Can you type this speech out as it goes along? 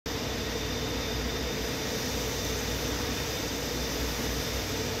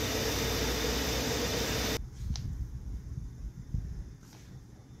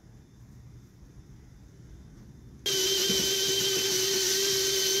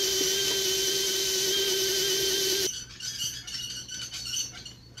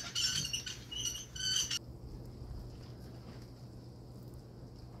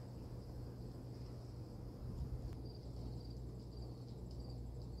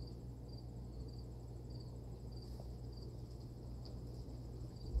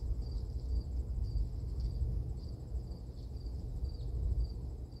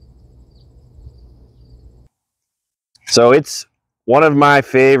So it's one of my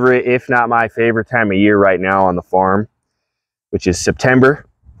favorite, if not my favorite time of year right now on the farm, which is September,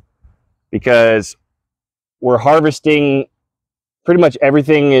 because we're harvesting pretty much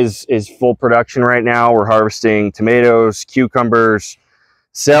everything is full production right now. We're harvesting tomatoes, cucumbers,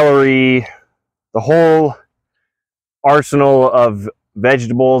 celery, the whole arsenal of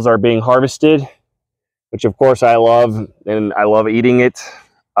vegetables are being harvested, which of course I love, and I love eating it.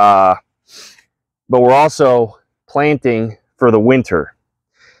 But we're also planting for the winter.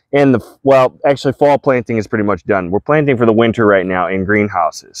 And well, actually fall planting is pretty much done. We're planting for the winter right now in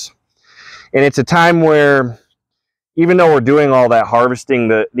greenhouses. And it's a time where, even though we're doing all that harvesting,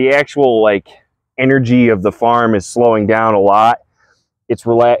 the actual like energy of the farm is slowing down a lot. It's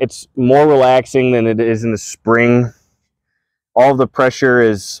more relaxing than it is in the spring. All of the pressure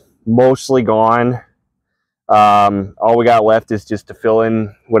is mostly gone. All we got left is just to fill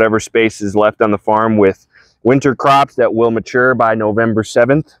in whatever space is left on the farm with winter crops that will mature by November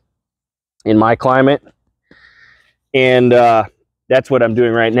 7th in my climate. And that's what I'm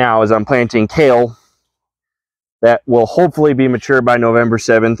doing right now, is I'm planting kale that will hopefully be mature by November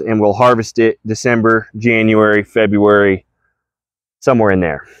 7th, and we'll harvest it December, January, February, somewhere in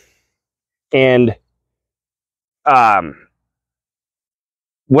there. And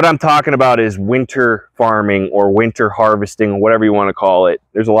what I'm talking about is winter farming or winter harvesting, whatever you want to call it.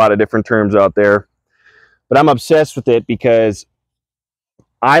 There's a lot of different terms out there, but I'm obsessed with it because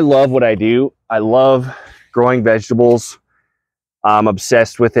I love what I do. I love growing vegetables. I'm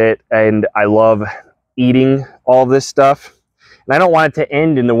obsessed with it, and I love eating all this stuff. And I don't want it to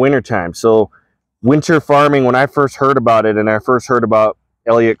end in the wintertime. So winter farming, when I first heard about it, and I first heard about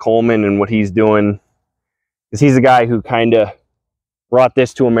Elliot Coleman and what he's doing, because he's the guy who kind of brought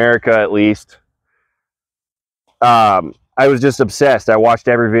this to America, at least. I was just obsessed. I watched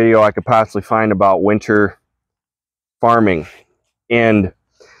every video I could possibly find about winter farming. And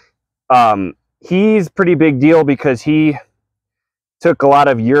he's a pretty big deal because he took a lot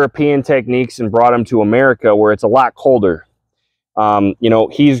of European techniques and brought them to America, where it's a lot colder. You know,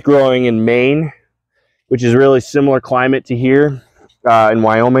 he's growing in Maine, which is really similar climate to here in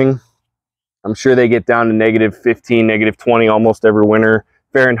Wyoming. I'm sure they get down to -15, -20 almost every winter.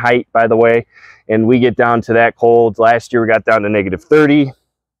 Fahrenheit, by the way. And we get down to that cold. Last year we got down to -30.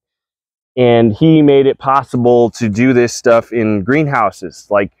 And he made it possible to do this stuff in greenhouses,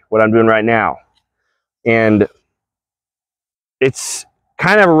 like what I'm doing right now. And it's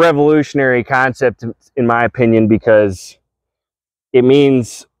kind of a revolutionary concept, in my opinion, because it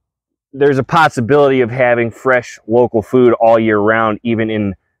means there's a possibility of having fresh local food all year round, even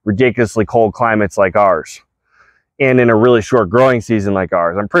in ridiculously cold climates like ours, and in a really short growing season like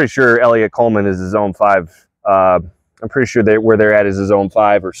ours. I'm pretty sure Elliot Coleman is his zone 5. I'm pretty sure where they're at is a zone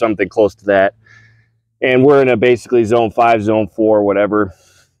 5 or something close to that. And we're in a basically zone 5, zone 4, whatever.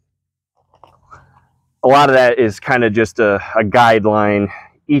 A lot of that is kind of just a guideline.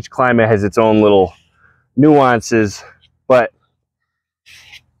 Each climate has its own little nuances, but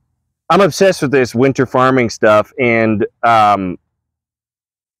I'm obsessed with this winter farming stuff, and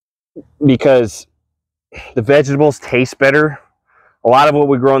because the vegetables taste better. A lot of what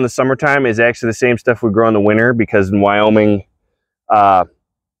we grow in the summertime is actually the same stuff we grow in the winter, because in Wyoming,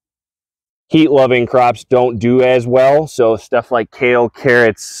 heat-loving crops don't do as well. So stuff like kale,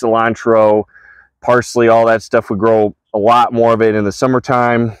 carrots, cilantro, parsley, all that stuff, we grow a lot more of it in the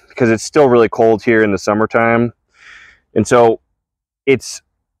summertime because it's still really cold here in the summertime. And so it's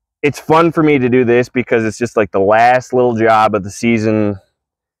fun for me to do this because it's just like the last little job of the season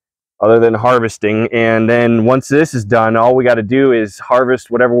other than harvesting. And then once this is done, all we got to do is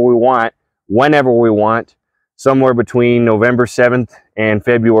harvest whatever we want, whenever we want, somewhere between November 7th and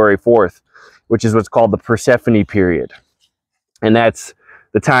February 4th, which is what's called the Persephone period. And that's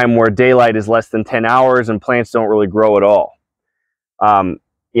the time where daylight is less than 10 hours and plants don't really grow at all.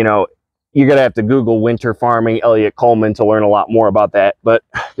 You know, you're going to have to Google winter farming Elliot Coleman to learn a lot more about that, but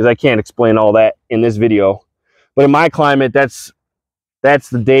because I can't explain all that in this video. But in my climate, that's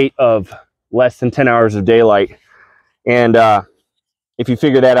the date of less than 10 hours of daylight. And if you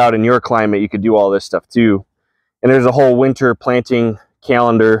figure that out in your climate, you could do all this stuff too. And there's a whole winter planting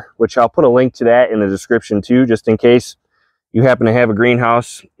calendar, which I'll put a link to that in the description too, just in case you happen to have a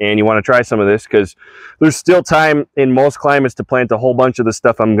greenhouse and you want to try some of this, because there's still time in most climates to plant a whole bunch of the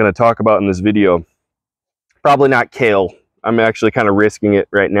stuff I'm going to talk about in this video. Probably not kale. I'm actually kind of risking it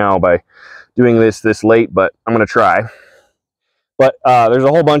right now by doing this late, but I'm going to try. But there's a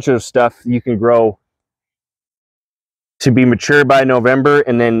whole bunch of stuff you can grow to be mature by November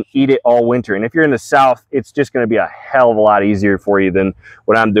and then eat it all winter. And if you're in the South, it's just going to be a hell of a lot easier for you than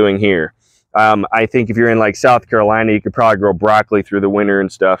what I'm doing here. I think if you're in like South Carolina, you could probably grow broccoli through the winter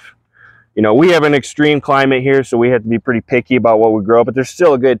and stuff. You know, we have an extreme climate here, so we have to be pretty picky about what we grow, but there's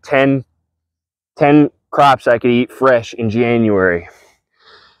still a good 10 crops I could eat fresh in January.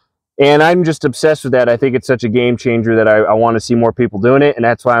 And I'm just obsessed with that. I think it's such a game changer that I want to see more people doing it, and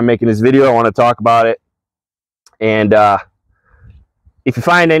that's why I'm making this video. I want to talk about it. And if you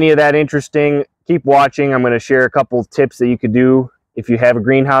find any of that interesting, keep watching. I'm going to share a couple of tips that you could do if you have a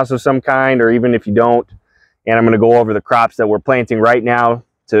greenhouse of some kind, or even if you don't. And I'm going to go over the crops that we're planting right now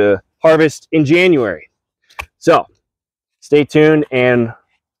to harvest in January. So stay tuned and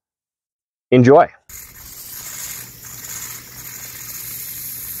enjoy.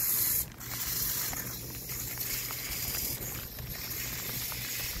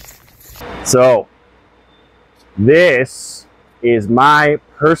 So this is my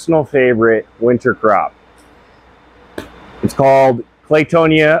personal favorite winter crop. It's called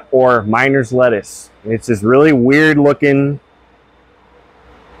Claytonia, or miner's lettuce. It's this really weird looking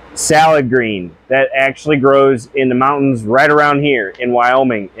salad green that actually grows in the mountains right around here in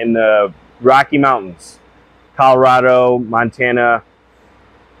Wyoming, in the Rocky Mountains, Colorado, Montana.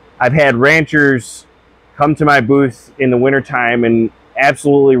 I've had ranchers come to my booth in the wintertime and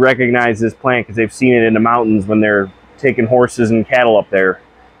absolutely recognize this plant because they've seen it in the mountains when they're taking horses and cattle up there.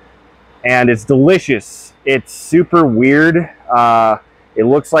 And it's delicious. It's super weird. It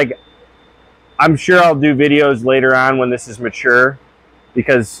looks like, I'm sure I'll do videos later on when this is mature,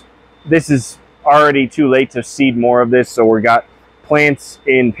 because this is already too late to seed more of this. So we got plants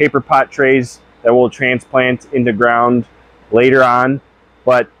in paper pot trays that we'll transplant into ground later on.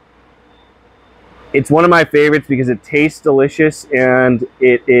 But it's one of my favorites because it tastes delicious and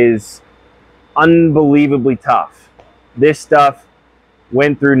it is unbelievably tough. This stuff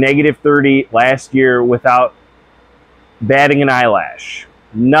went through -30 last year without batting an eyelash.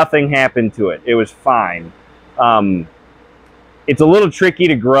 Nothing happened to it. It was fine. It's a little tricky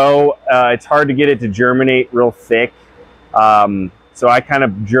to grow. It's hard to get it to germinate real thick. So I kind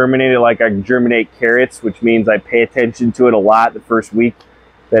of germinate it like I germinate carrots, which means I pay attention to it a lot the first week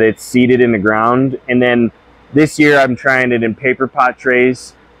that it's seeded in the ground. And then this year I'm trying it in paper pot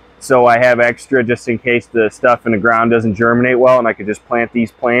trays, so I have extra just in case the stuff in the ground doesn't germinate well, and I could just plant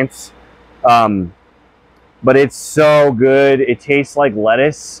these plants. But it's so good. It tastes like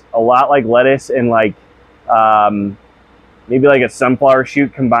lettuce, a lot like lettuce, and like maybe like a sunflower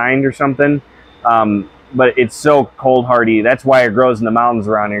shoot combined or something. But it's so cold hardy. That's why it grows in the mountains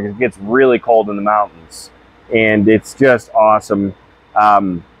around here. It gets really cold in the mountains, and it's just awesome.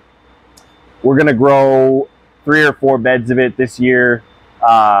 We're gonna grow 3 or 4 beds of it this year,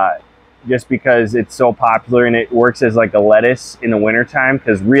 just because it's so popular, and it works as like a lettuce in the wintertime,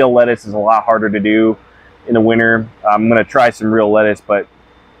 because real lettuce is a lot harder to do in the winter. I'm gonna try some real lettuce, but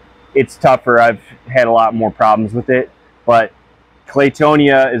it's tougher. I've had a lot more problems with it. But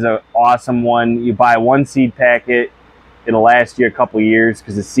Claytonia is an awesome one. You buy 1 seed packet, it'll last you a couple years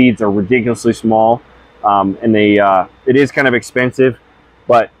because the seeds are ridiculously small, and it is kind of expensive,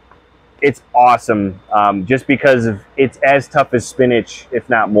 but it's awesome, just because it's as tough as spinach, if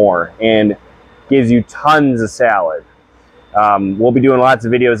not more, and gives you tons of salad. We'll be doing lots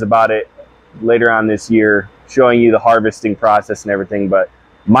of videos about it later on this year, showing you the harvesting process and everything. But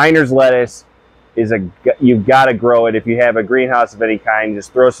miner's lettuce is you've got to grow it. If you have a greenhouse of any kind,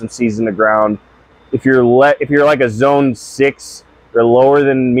 just throw some seeds in the ground. If you're like a zone 6 or lower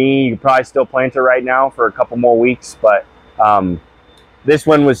than me, you could probably still plant it right now for a couple more weeks. But this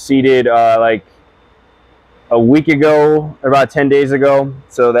one was seeded like a week ago, about 10 days ago.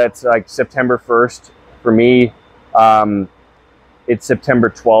 So that's like September 1st for me. It's September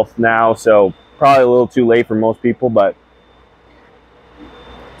 12th now, so probably a little too late for most people, but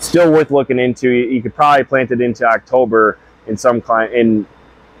still worth looking into. You could probably plant it into October in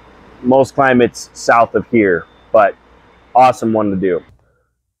most climates south of here, but awesome one to do.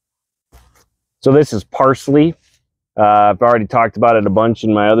 So this is parsley. I've already talked about it a bunch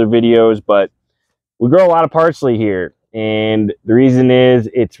in my other videos, but we grow a lot of parsley here, and the reason is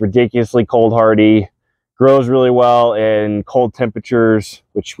it's ridiculously cold hardy, grows really well in cold temperatures,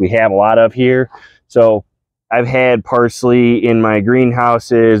 which we have a lot of here. So I've had parsley in my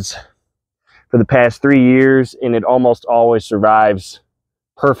greenhouses for the past 3 years, and it almost always survives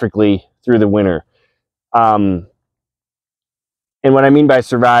perfectly through the winter. And what I mean by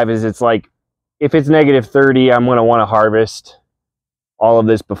survive is, it's like, if it's -30, I'm going to want to harvest all of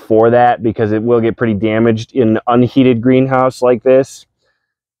this before that, because it will get pretty damaged in an unheated greenhouse like this.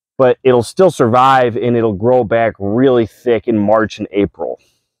 But it'll still survive, and it'll grow back really thick in March and April.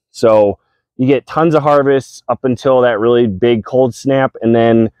 So you get tons of harvests up until that really big cold snap, and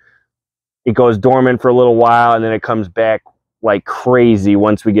then it goes dormant for a little while, and then it comes back like crazy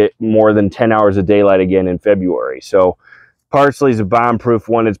once we get more than 10 hours of daylight again in February. So parsley is a bomb-proof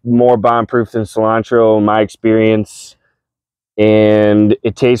one. It's more bomb-proof than cilantro in my experience, and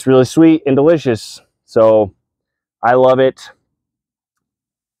it tastes really sweet and delicious. So I love it.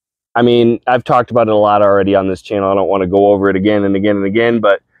 I mean, I've talked about it a lot already on this channel. I don't want to go over it again and again and again,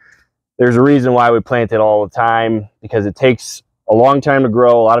 but there's a reason why we plant it all the time, because it takes a long time to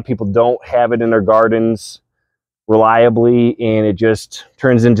grow. A lot of people don't have it in their gardens reliably, and it just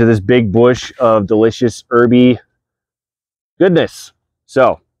turns into this big bush of delicious herby goodness.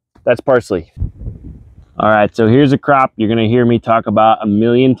 So that's parsley. All right, so here's a crop you're going to hear me talk about a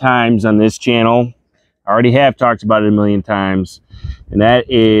million times on this channel. I already have talked about it a million times, and that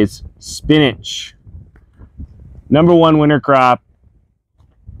is spinach. #1 winter crop.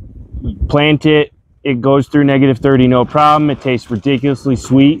 Plant it, it goes through -30 no problem. It tastes ridiculously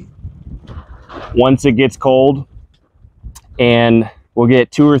sweet once it gets cold, and we'll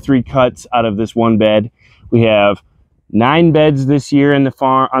get 2 or 3 cuts out of this one bed. We have 9 beds this year in the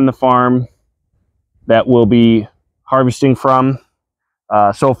on the farm that we'll be harvesting from.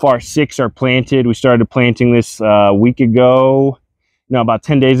 So far 6 are planted. We started planting this a week ago, no, about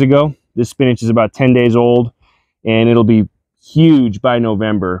 10 days ago. This spinach is about 10 days old, and it'll be huge by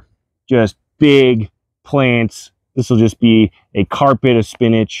November. Just big plants. This will just be a carpet of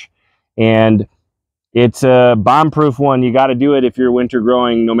spinach, and it's a bomb-proof one. You got to do it if you're winter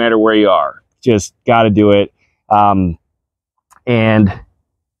growing, no matter where you are. Just got to do it. And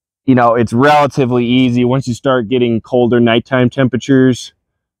you know, it's relatively easy. Once you start getting colder nighttime temperatures,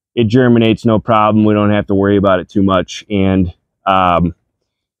 it germinates no problem. We don't have to worry about it too much, and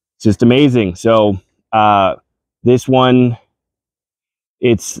it's just amazing. So this one,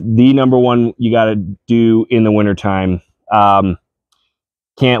 it's the #1 you got to do in the wintertime.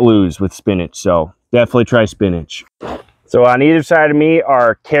 Can't lose with spinach, so definitely try spinach. So on either side of me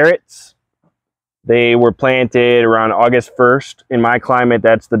are carrots. They were planted around August 1st. In my climate,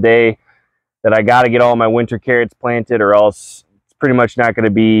 that's the day that I got to get all my winter carrots planted, or else it's pretty much not going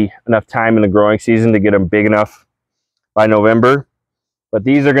to be enough time in the growing season to get them big enough by November. But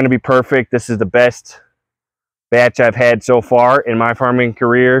these are going to be perfect. This is the best batch I've had so far in my farming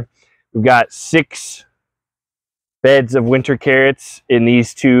career. We've got 6 beds of winter carrots in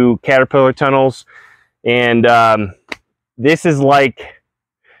these 2 caterpillar tunnels, and this is like,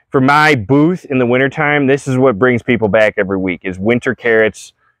 for my booth in the wintertime, this is what brings people back every week, is winter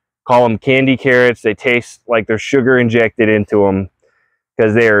carrots. Call them candy carrots. They taste like there's sugar injected into them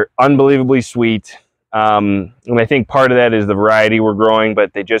because they're unbelievably sweet. And I think part of that is the variety we're growing,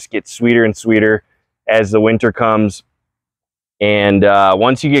 but they just get sweeter and sweeter as the winter comes. And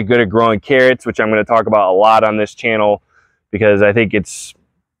once you get good at growing carrots, which I'm going to talk about a lot on this channel, because I think it's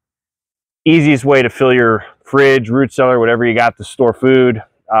easiest way to fill your fridge, root cellar, whatever you got to store food,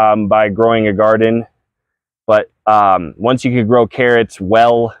 by growing a garden. But once you can grow carrots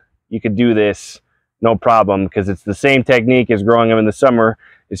well, you could do this no problem, because it's the same technique as growing them in the summer.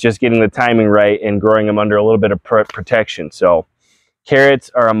 It's just getting the timing right and growing them under a little bit of protection. So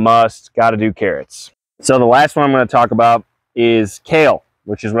carrots are a must. Got to do carrots. So the last one I'm going to talk about is kale,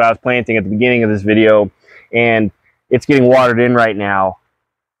 which is what I was planting at the beginning of this video, and it's getting watered in right now,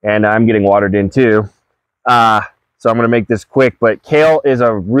 and I'm getting watered in too. So I'm going to make this quick, but kale is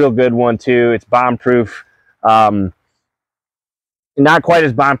a real good one too. It's bomb-proof. Not quite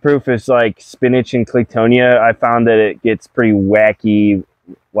as bomb-proof as like spinach and Claytonia. I found that it gets pretty wacky,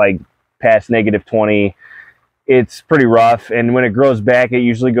 like past -20. It's pretty rough, and when it grows back, it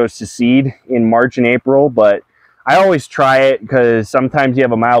usually goes to seed in March and April, but I always try it because sometimes you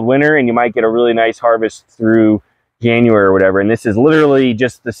have a mild winter and you might get a really nice harvest through January or whatever. And this is literally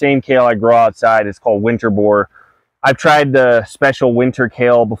just the same kale I grow outside. It's called winter boar. I've tried the special winter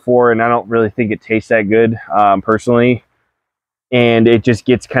kale before, and I don't really think it tastes that good, personally. And it just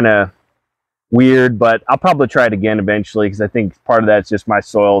gets kind of weird, but I'll probably try it again eventually, because I think part of that's just my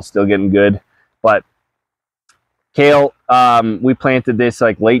soil still getting good. But kale, we planted this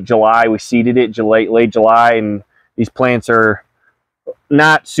like late July. We seeded it late July, and these plants are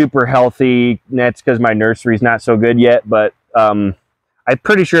not super healthy. And that's because my nursery's not so good yet, but I'm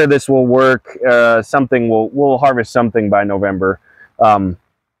pretty sure this will work. We'll harvest something by November.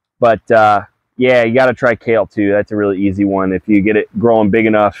 Yeah, you got to try kale too. That's a really easy one. If you get it growing big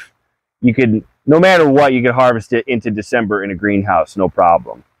enough, you could, no matter what, you could harvest it into December in a greenhouse, no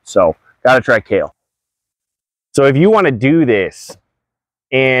problem. So got to try kale. So if you want to do this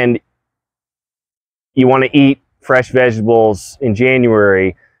and you want to eat fresh vegetables in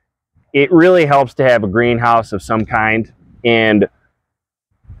January, it really helps to have a greenhouse of some kind. And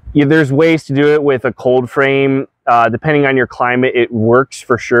Yeah, there's ways to do it with a cold frame. Depending on your climate, it works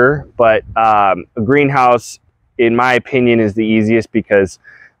for sure. But a greenhouse, in my opinion, is the easiest because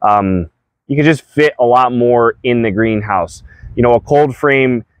you can just fit a lot more in the greenhouse. You know, a cold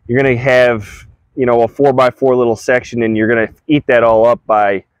frame, you're going to have, you know, a 4x4 little section, and you're going to eat that all up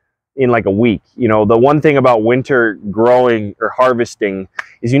in like a week. You know, the one thing about winter growing or harvesting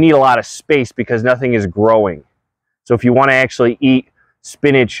is you need a lot of space because nothing is growing. So if you want to actually eat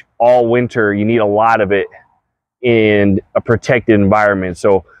spinach all winter, you need a lot of it in a protected environment.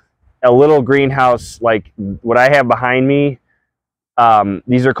 So a little greenhouse like what I have behind me,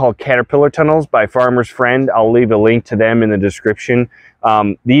 these are called caterpillar tunnels by Farmer's Friend. I'll leave a link to them in the description.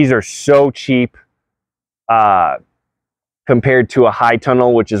 These are so cheap compared to a high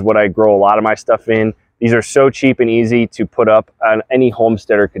tunnel, which is what I grow a lot of my stuff in. These are so cheap and easy to put up. Any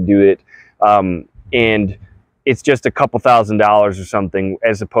homesteader could do it. And it's just a couple $1,000s or something,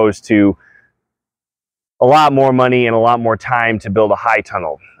 as opposed to a lot more money and a lot more time to build a high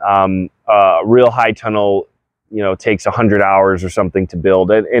tunnel. A real high tunnel, you know, takes 100 hours or something to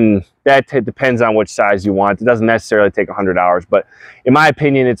build it, and that depends on which size you want. It doesn't necessarily take 100 hours, but in my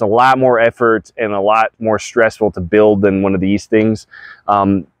opinion, it's a lot more effort and a lot more stressful to build than one of these things.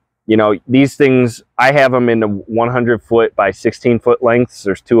 You know, these things, I have them in the 100-foot by 16-foot lengths.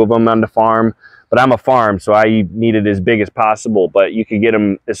 There's 2 of them on the farm, but I'm a farm, so I need it as big as possible. But you can get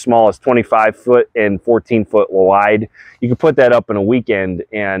them as small as 25-foot and 14-foot wide. You can put that up in a weekend,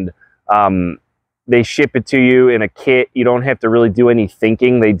 and they ship it to you in a kit. You don't have to really do any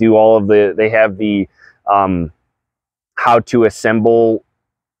thinking. They do all of they have the how to assemble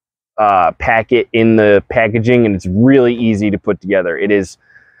packet in the packaging, and it's really easy to put together.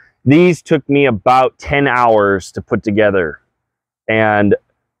 These took me about 10 hours to put together, and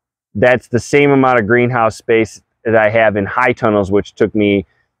that's the same amount of greenhouse space that I have in high tunnels, which took me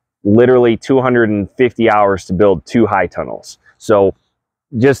literally 250 hours to build 2 high tunnels. So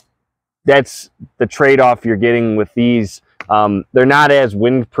just that's the trade-off you're getting with these. They're not as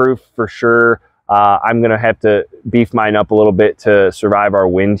windproof for sure. I'm gonna have to beef mine up a little bit to survive our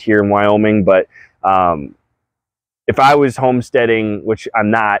wind here in Wyoming, but if I was homesteading, which I'm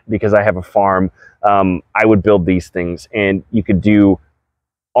not because I have a farm, I would build these things, and you could do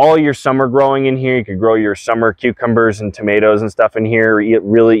all your summer growing in here. You could grow your summer cucumbers and tomatoes and stuff in here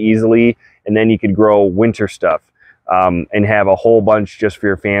really easily, and then you could grow winter stuff and have a whole bunch just for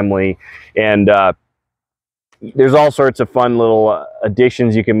your family. And there's all sorts of fun little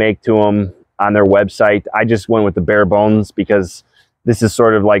additions you can make to them on their website. I just went with the bare bones because this is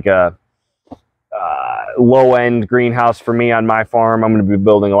sort of like a low-end greenhouse for me on my farm. I'm going to be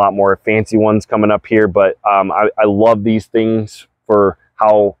building a lot more fancy ones coming up here, but I love these things for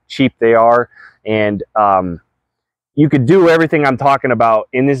how cheap they are. And you could do everything I'm talking about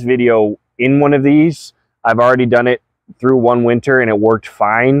in this video in one of these. I've already done it through one winter and it worked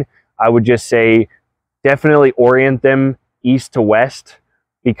fine. I would just say definitely orient them east to west,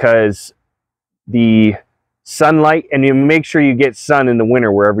 because the sunlight, and you make sure you get sun in the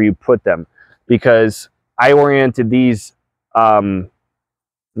winter wherever you put them, because I oriented these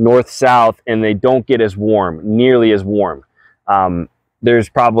north-south and they don't get as warm, nearly as warm. There's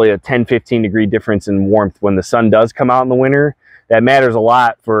probably a 10-15 degree difference in warmth when the sun does come out in the winter. That matters a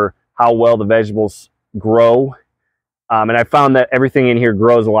lot for how well the vegetables grow. And I found that everything in here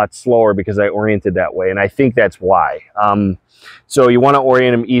grows a lot slower because I oriented that way, and I think that's why. So you want to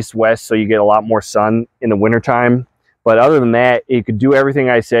orient them east-west so you get a lot more sun in the wintertime. But other than that, you could do everything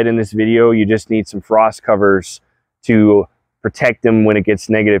I said in this video. You just need some frost covers to protect them when it gets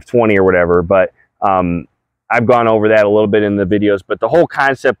 -20 or whatever. But I've gone over that a little bit in the videos. But the whole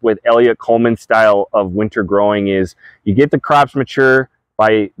concept with Elliott Coleman style of winter growing is you get the crops mature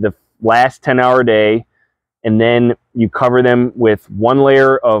by the last 10-hour day, and then you cover them with 1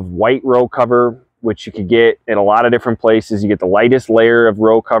 layer of white row cover, which you could get in a lot of different places. You get the lightest layer of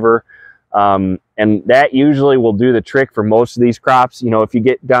row cover. And that usually will do the trick for most of these crops. You know, if you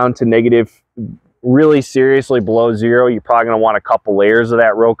get down to negative, really seriously below 0, you're probably going to want a couple layers of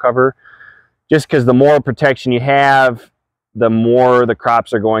that row cover, just because the more protection you have, the more the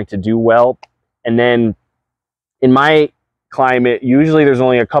crops are going to do well. And then in my climate, usually there's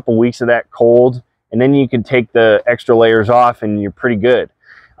only a couple weeks of that cold, and then you can take the extra layers off and you're pretty good.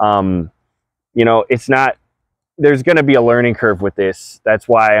 You know, it's not, there's going to be a learning curve with this. That's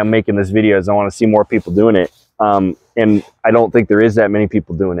why I'm making this video, is I want to see more people doing it. And I don't think there is that many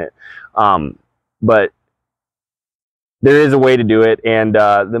people doing it. But there is a way to do it. And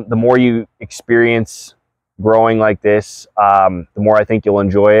the more you experience growing like this, the more I think you'll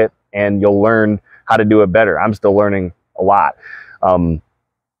enjoy it and you'll learn how to do it better. I'm still learning a lot.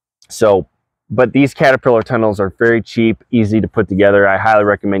 So, but these caterpillar tunnels are very cheap, easy to put together. I highly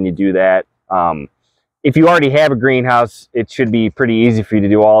recommend you do that. If you already have a greenhouse, it should be pretty easy for you to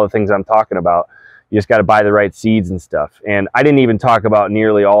do all the things I'm talking about. You just got to buy the right seeds and stuff. And I didn't even talk about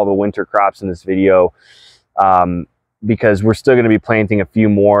nearly all the winter crops in this video, because we're still going to be planting a few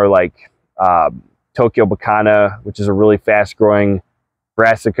more, like Tokyo Bacana, which is a really fast growing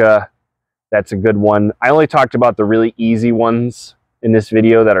brassica. That's a good one. I only talked about the really easy ones in this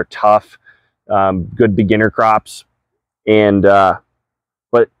video that are tough, good beginner crops. And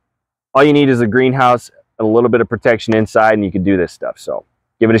but all you need is a greenhouse, a little bit of protection inside, and you can do this stuff. So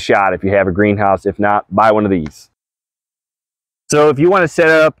give it a shot if you have a greenhouse. If not, buy one of these. So if you want to set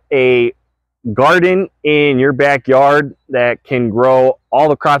up a garden in your backyard that can grow all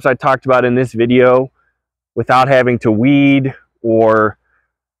the crops I talked about in this video without having to weed or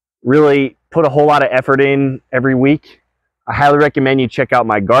really put a whole lot of effort in every week, I highly recommend you check out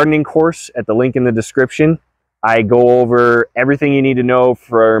my gardening course at the link in the description. I go over everything you need to know,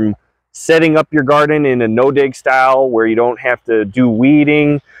 from setting up your garden in a no-dig style where you don't have to do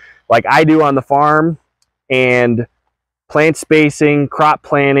weeding like I do on the farm, and plant spacing, crop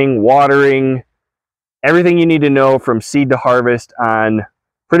planting, watering, everything you need to know from seed to harvest on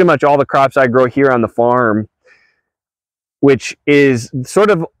pretty much all the crops I grow here on the farm, which is sort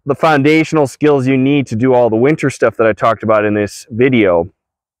of the foundational skills you need to do all the winter stuff that I talked about in this video.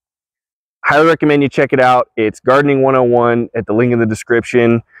 Highly recommend you check it out. It's Gardening 101 at the link in the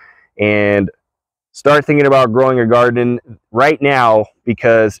description, and start thinking about growing a garden right now,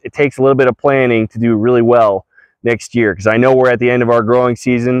 because it takes a little bit of planning to do really well next year. Because I know we're at the end of our growing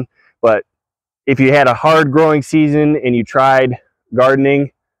season, but if you had a hard growing season and you tried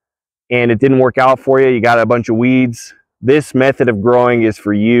gardening and it didn't work out for you, you got a bunch of weeds, this method of growing is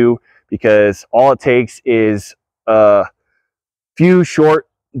for you, because all it takes is a few short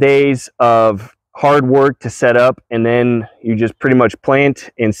days of hard work to set up, and then you just pretty much plant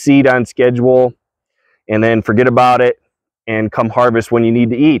and seed on schedule, and then forget about it and come harvest when you need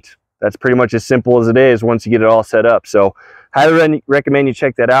to eat. That's pretty much as simple as it is once you get it all set up. So highly recommend you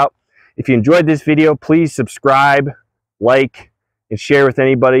check that out. If you enjoyed this video, please subscribe, like, and share with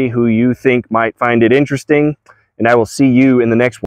anybody who you think might find it interesting. And I will see you in the next one.